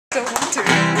Don't want to.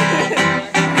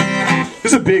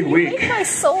 It's a big week. My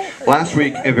soul. Last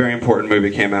week, a very important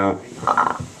movie came out.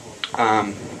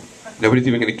 Nobody's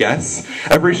even gonna guess.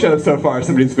 Every show so far,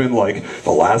 somebody's been like,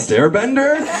 The Last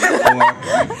Airbender? Or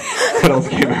what else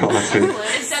came out last week?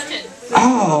 Inception.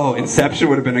 Oh, Inception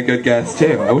would have been a good guess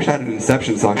too. I wish I had an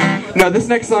Inception song. No, this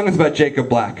next song is about Jacob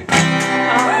Black.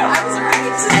 I was right.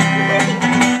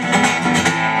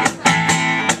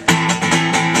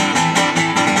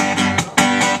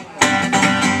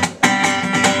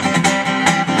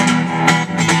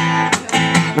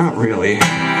 Not really.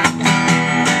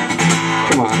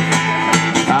 Come on.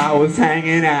 I was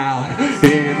hanging out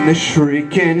in the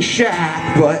shrieking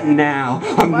shack, but now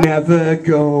I'm never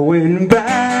going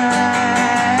back.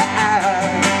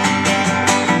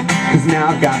 'Cause now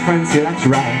I've got friends here, that's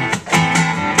right.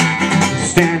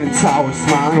 Standing tall, we're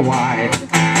smiling wide.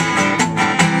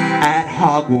 At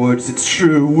Hogwarts, it's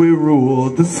true, we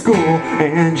ruled the school,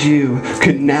 and you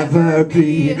could never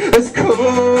be as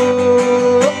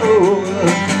cool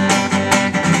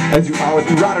as you are with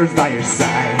the Rotters by your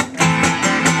side.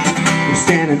 We're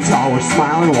standing tall, we're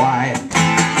smiling wide.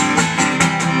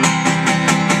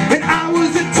 And I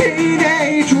was a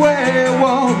teenage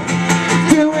werewolf,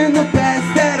 doing the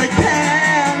best that I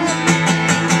can.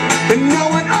 And no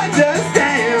one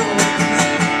understands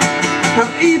how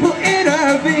evil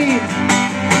intervenes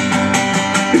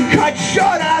and cut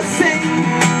short our sing.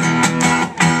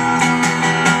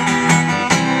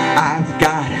 I've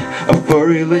got a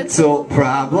furry little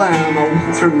problem, I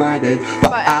was reminded,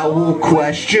 but I will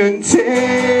question too.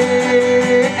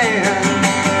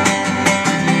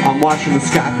 I'm watching the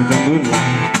sky for the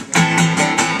moonlight.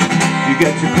 You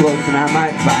get too close and I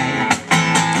might bite.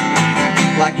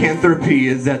 Lycanthropy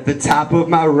is at the top of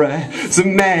my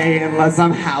resume. Unless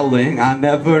I'm howling, I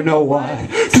never know what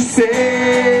to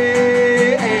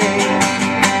say.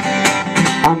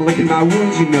 I'm licking my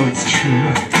wounds, you know it's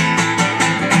true.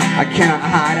 I cannot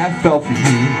hide, I fell for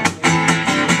you.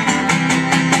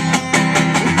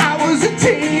 I was a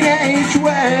teenage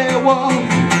werewolf,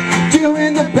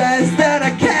 doing the best that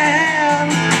I can.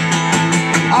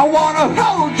 I wanna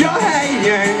hold your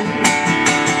hand,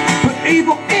 but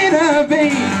evil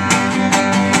intervened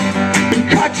and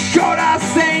cut short our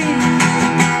sing.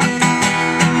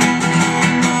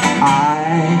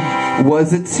 I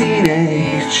was a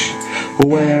teenage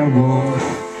werewolf.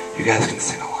 You guys can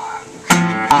sing along.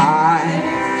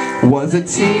 I was a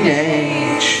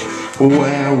teenage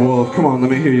werewolf. Come on,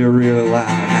 let me hear you real loud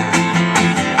now.